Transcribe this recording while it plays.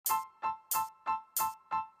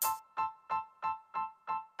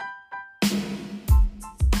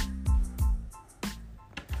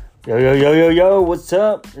Yo, what's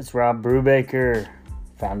up? It's Rob Brubaker,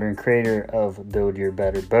 founder and creator of Build Your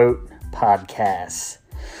Better Boat podcast.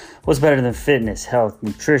 What's better than fitness, health,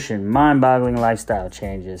 nutrition, mind-boggling lifestyle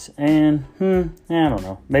changes, and, I don't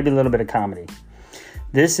know, maybe a little bit of comedy.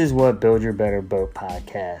 This is what Build Your Better Boat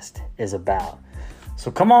podcast is about.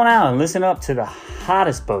 So come on out and listen up to the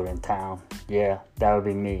hottest boat in town. Yeah, that would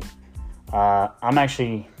be me. I'm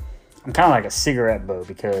kind of like a cigarette boat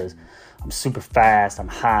because I'm super fast, I'm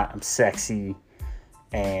hot, I'm sexy,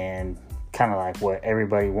 and kind of like what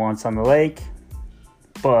everybody wants on the lake.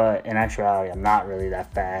 But in actuality, I'm not really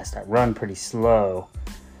that fast. I run pretty slow,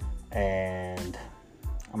 and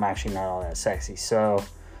I'm actually not all that sexy.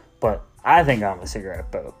 But I think I'm a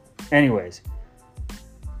cigarette boat. Anyways,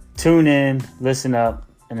 tune in, listen up,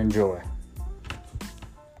 and enjoy.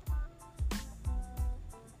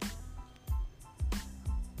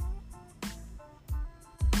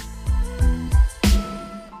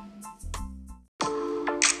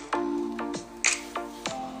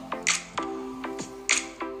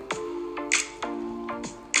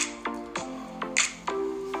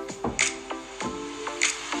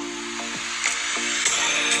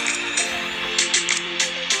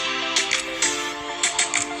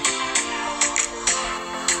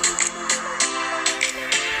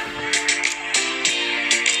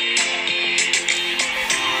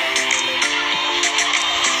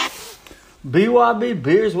 BYB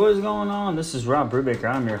Beers, what is going on? This is Rob Brubaker.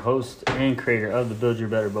 I'm your host and creator of the Build Your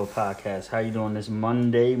Better Boat podcast. How you doing this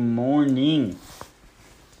Monday morning?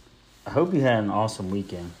 I hope you had an awesome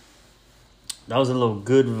weekend. That was a little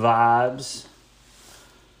good vibes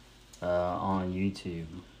on YouTube.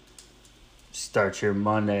 Start your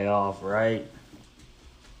Monday off right.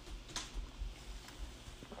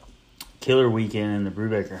 Killer weekend in the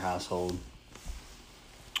Brubaker household.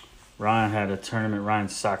 Ryan had a tournament.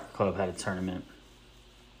 Ryan's soccer club had a tournament.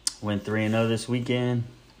 Went 3-0 this weekend.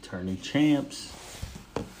 Turning champs.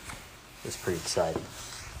 It's pretty exciting.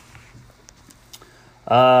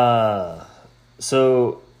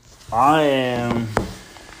 So I am.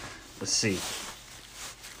 Let's see.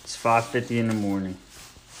 It's 5:50 in the morning.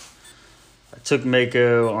 I took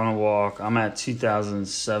Mako on a walk. I'm at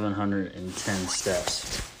 2,710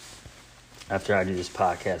 steps. After I do this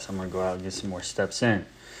podcast, I'm gonna go out and get some more steps in.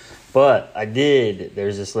 But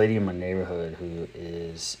there's this lady in my neighborhood who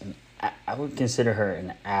is, I would consider her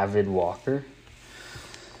an avid walker.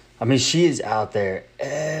 I mean, she is out there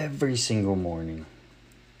every single morning,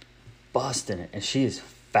 busting it, and she is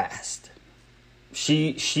fast.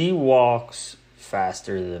 She walks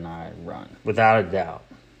faster than I run, without a doubt.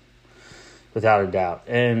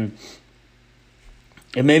 And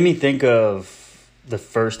it made me think of the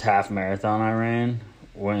first half marathon I ran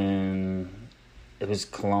when it was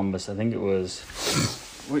Columbus. I think it was,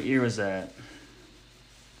 what year was that?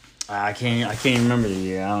 I can't remember the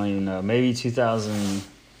year. I don't even know. Maybe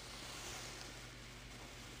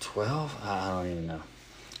 2012? I don't even know.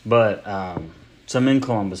 But, so I'm in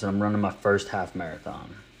Columbus and I'm running my first half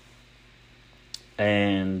marathon.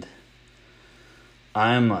 And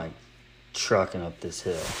I'm like trucking up this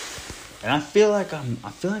hill. And I feel like I'm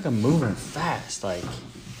moving fast. Like,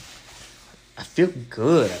 I feel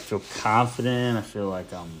good. I feel confident. I feel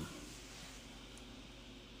like I'm,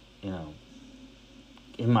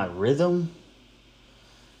 in my rhythm.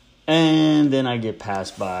 And then I get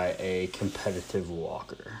passed by a competitive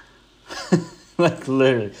walker. Like,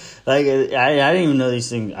 literally. Like, I didn't even know these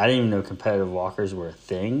things. I didn't even know competitive walkers were a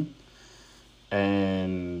thing.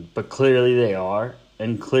 But clearly they are.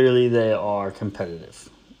 And clearly they are competitive.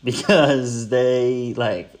 Because they,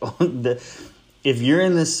 like, if you're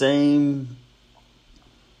in the same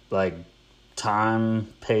like time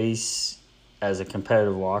pace as a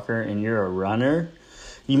competitive walker and you're a runner,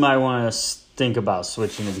 you might want to think about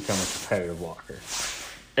switching to become a competitive walker.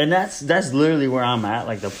 And that's literally where I'm at,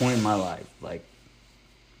 like the point in my life. Like,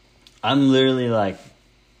 I'm literally like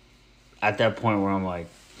at that point where I'm like,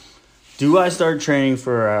 do I start training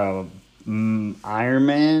for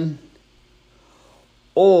Ironman,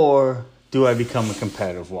 or do I become a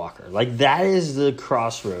competitive walker? Like, that is the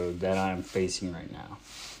crossroad that I'm facing right now.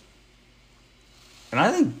 And I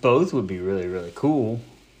think both would be really, really cool.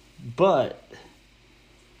 But,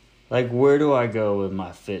 like, where do I go with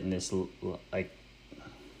my fitness, like,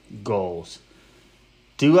 goals?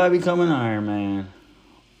 Do I become an Ironman,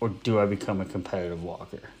 or do I become a competitive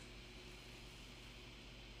walker?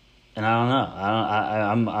 And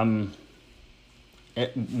I don't know.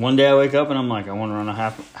 One day I wake up and I'm like, I want to run a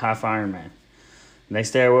half Ironman.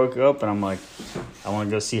 Next day I woke up and I'm like, I want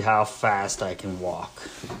to go see how fast I can walk.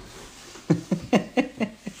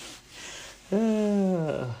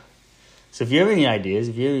 So So if you have any ideas,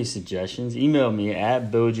 if you have any suggestions, email me at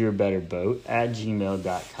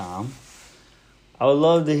buildyourbetterboat@gmail.com. I would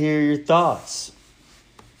love to hear your thoughts.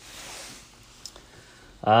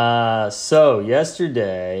 So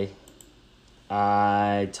yesterday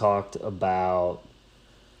I talked about,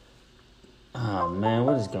 oh man,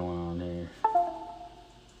 what is going on here?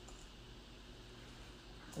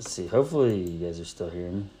 Let's see, hopefully you guys are still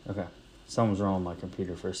hearing me. Okay, something's wrong with my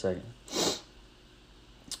computer for a second.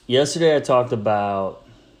 Yesterday I talked about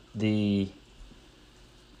the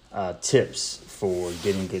tips for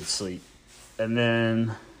getting good sleep. And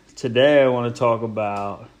then today I want to talk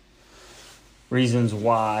about reasons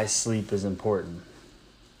why sleep is important.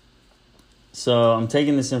 So I'm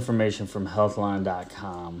taking this information from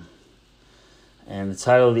healthline.com. And the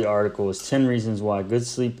title of the article is 10 Reasons Why Good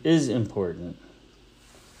Sleep is Important.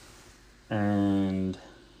 And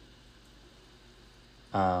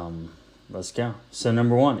let's go. So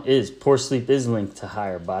number 1 is poor sleep is linked to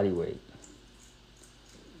higher body weight.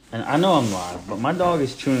 And I know I'm live, but my dog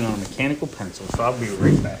is chewing on a mechanical pencil, so I'll be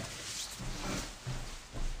right back.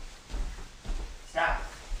 Stop.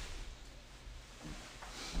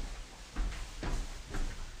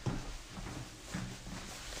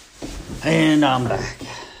 And I'm back.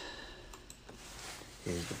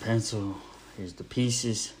 Here's the pencil. Here's the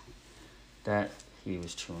pieces that he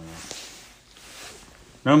was chewing on.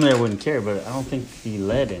 Normally I wouldn't care, but I don't think the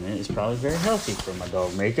lead in it is probably very healthy for my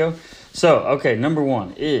dog, Mako. So, okay, number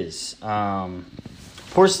 1 is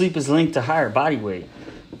poor sleep is linked to higher body weight.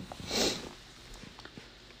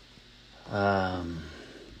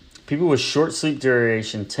 People with short sleep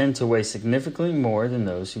duration tend to weigh significantly more than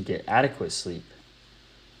those who get adequate sleep.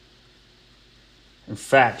 In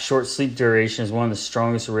fact, short sleep duration is one of the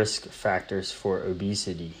strongest risk factors for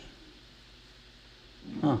obesity.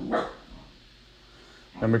 Huh.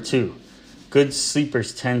 Number 2, good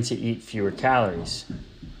sleepers tend to eat fewer calories.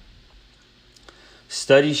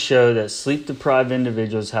 Studies show that sleep-deprived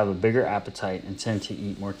individuals have a bigger appetite and tend to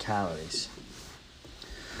eat more calories.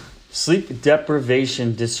 Sleep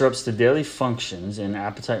deprivation disrupts the daily functions and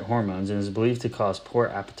appetite hormones and is believed to cause poor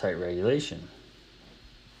appetite regulation.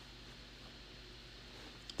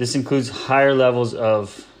 This includes higher levels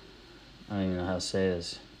of, I don't even know how to say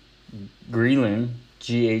this, ghrelin,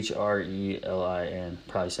 G-H-R-E-L-I-N,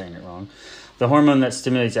 probably saying it wrong, the hormone that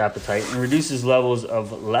stimulates appetite, and reduces levels of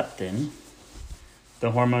leptin, the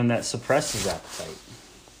hormone that suppresses appetite.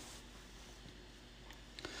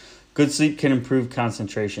 Good sleep can improve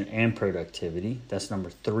concentration and productivity. That's number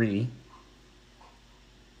 3.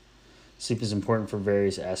 Sleep is important for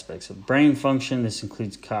various aspects of brain function. This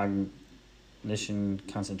includes cognition,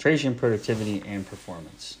 concentration, productivity, and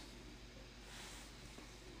performance.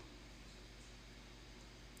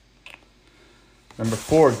 Number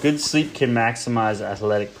 4, good sleep can maximize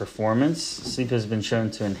athletic performance. Sleep has been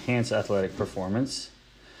shown to enhance athletic performance.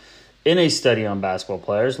 In a study on basketball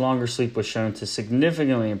players, longer sleep was shown to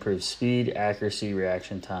significantly improve speed, accuracy,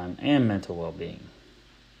 reaction time, and mental well-being.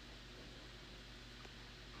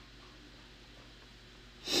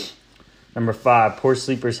 Number 5, poor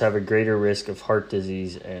sleepers have a greater risk of heart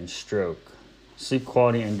disease and stroke. Sleep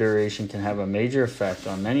quality and duration can have a major effect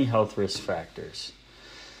on many health risk factors.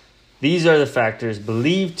 These are the factors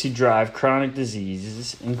believed to drive chronic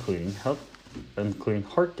diseases, including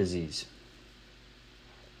heart disease.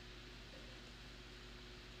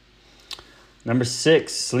 Number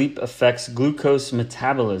 6, sleep affects glucose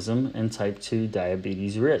metabolism and type 2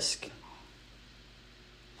 diabetes risk.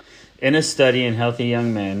 In a study in healthy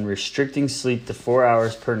young men, restricting sleep to 4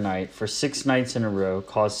 hours per night for 6 nights in a row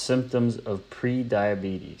caused symptoms of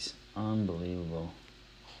pre-diabetes. Unbelievable.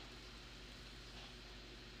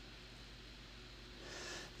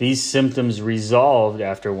 These symptoms resolved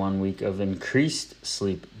after 1 week of increased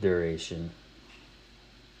sleep duration.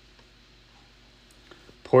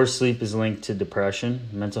 Poor sleep is linked to depression.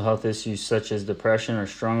 Mental health issues such as depression are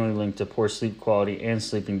strongly linked to poor sleep quality and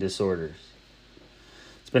sleeping disorders.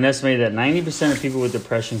 It's been estimated that 90% of people with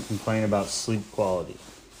depression complain about sleep quality.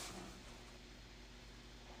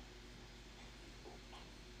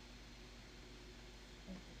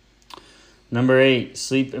 Number 8,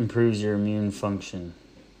 sleep improves your immune function.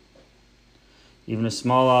 Even a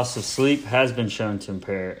small loss of sleep has been shown to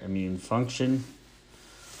impair immune function.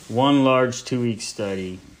 One large 2-week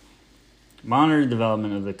study monitored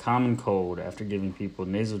development of the common cold after giving people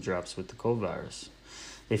nasal drops with the cold virus.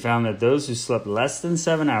 They found that those who slept less than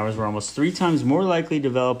 7 hours were almost 3 times more likely to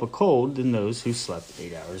develop a cold than those who slept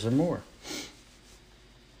 8 hours or more.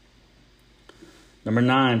 Number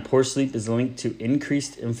 9, poor sleep is linked to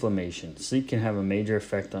increased inflammation. Sleep can have a major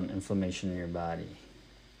effect on inflammation in your body.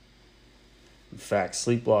 In fact,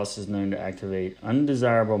 sleep loss is known to activate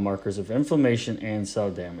undesirable markers of inflammation and cell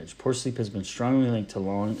damage. Poor sleep has been strongly linked to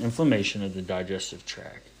long inflammation of the digestive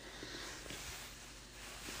tract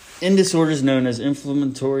in disorders known as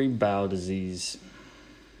inflammatory bowel disease.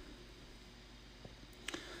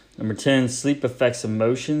 Number 10, sleep affects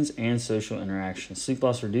emotions and social interactions. Sleep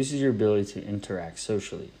loss reduces your ability to interact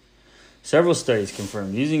socially. Several studies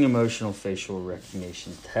confirmed using emotional facial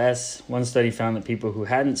recognition tests. One study found that people who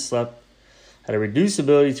hadn't slept had a reduced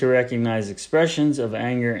ability to recognize expressions of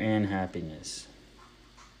anger and happiness.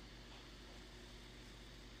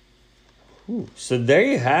 So there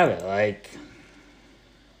you have it.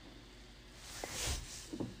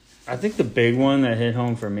 I think the big one that hit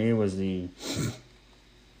home for me was the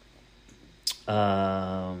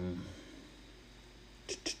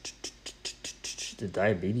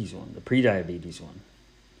diabetes one, the pre-diabetes one,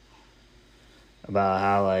 about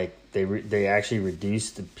how they actually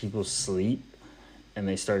reduced the people's sleep and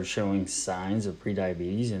they started showing signs of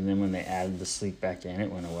pre-diabetes, and then when they added the sleep back in, it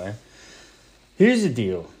went away. Here's the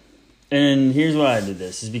deal, and here's why I did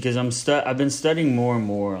this, is because I've been studying more and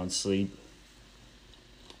more on sleep.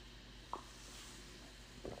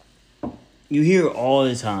 You hear all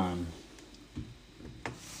the time,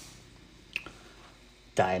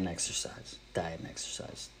 diet and exercise, diet and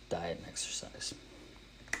exercise, diet and exercise.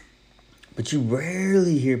 But you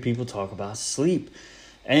rarely hear people talk about sleep.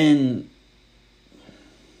 And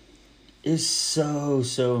it's so,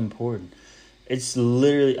 so important. It's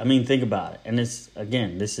literally, think about it. And this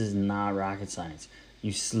is not rocket science.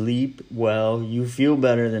 You sleep well, you feel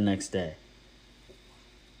better the next day.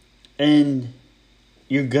 And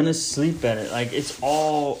you're going to sleep better. It's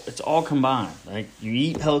all combined. You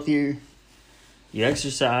eat healthier, you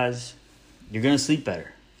exercise, you're going to sleep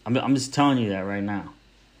better. I'm just telling you that right now.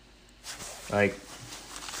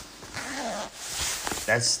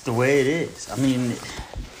 That's the way it is.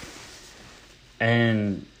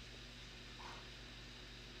 And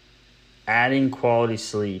adding quality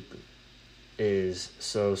sleep is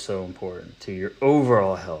so, so important to your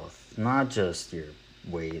overall health. Not just your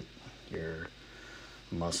weight, your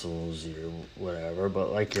muscles, your whatever,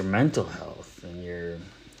 but your mental health and your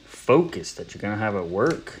focus that you're going to have at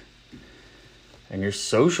work and your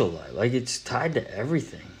social life. It's tied to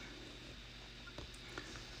everything.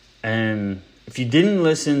 And if you didn't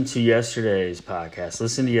listen to yesterday's podcast,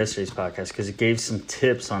 listen to yesterday's podcast because it gave some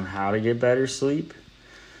tips on how to get better sleep.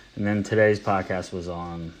 And then today's podcast was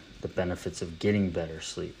on the benefits of getting better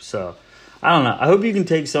sleep. So, I don't know. I hope you can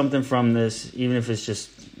take something from this, even if it's just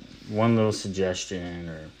one little suggestion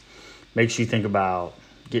or makes you think about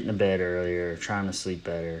getting to bed earlier, trying to sleep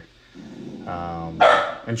better.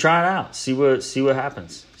 And try it out. See what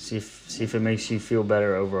happens. See if it makes you feel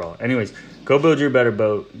better overall. Anyways, go build your better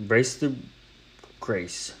boat. Embrace the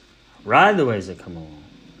grace. Ride the waves that come along.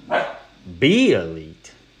 Be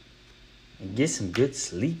elite. And get some good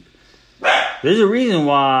sleep. There's a reason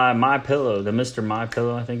why MyPillow, the Mr.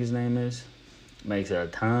 MyPillow, I think his name is, makes a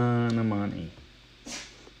ton of money.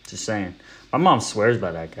 Just saying. My mom swears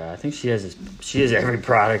by that guy. I think she has every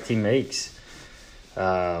product he makes.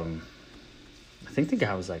 I think the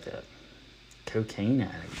guy was a cocaine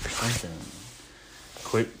addict or something.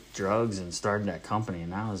 Quit drugs and started that company, and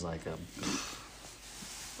now is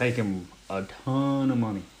making a ton of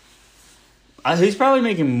money. He's probably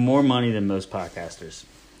making more money than most podcasters.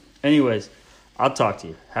 Anyways, I'll talk to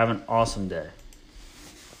you. Have an awesome day.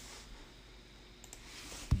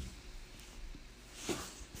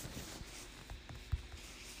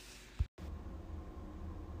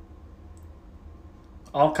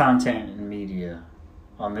 All content and media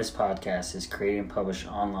on this podcast is created and published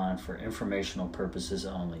online for informational purposes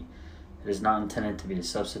only. It is not intended to be a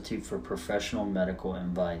substitute for professional medical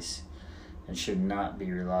advice and should not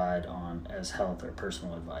be relied on as health or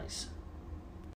personal advice.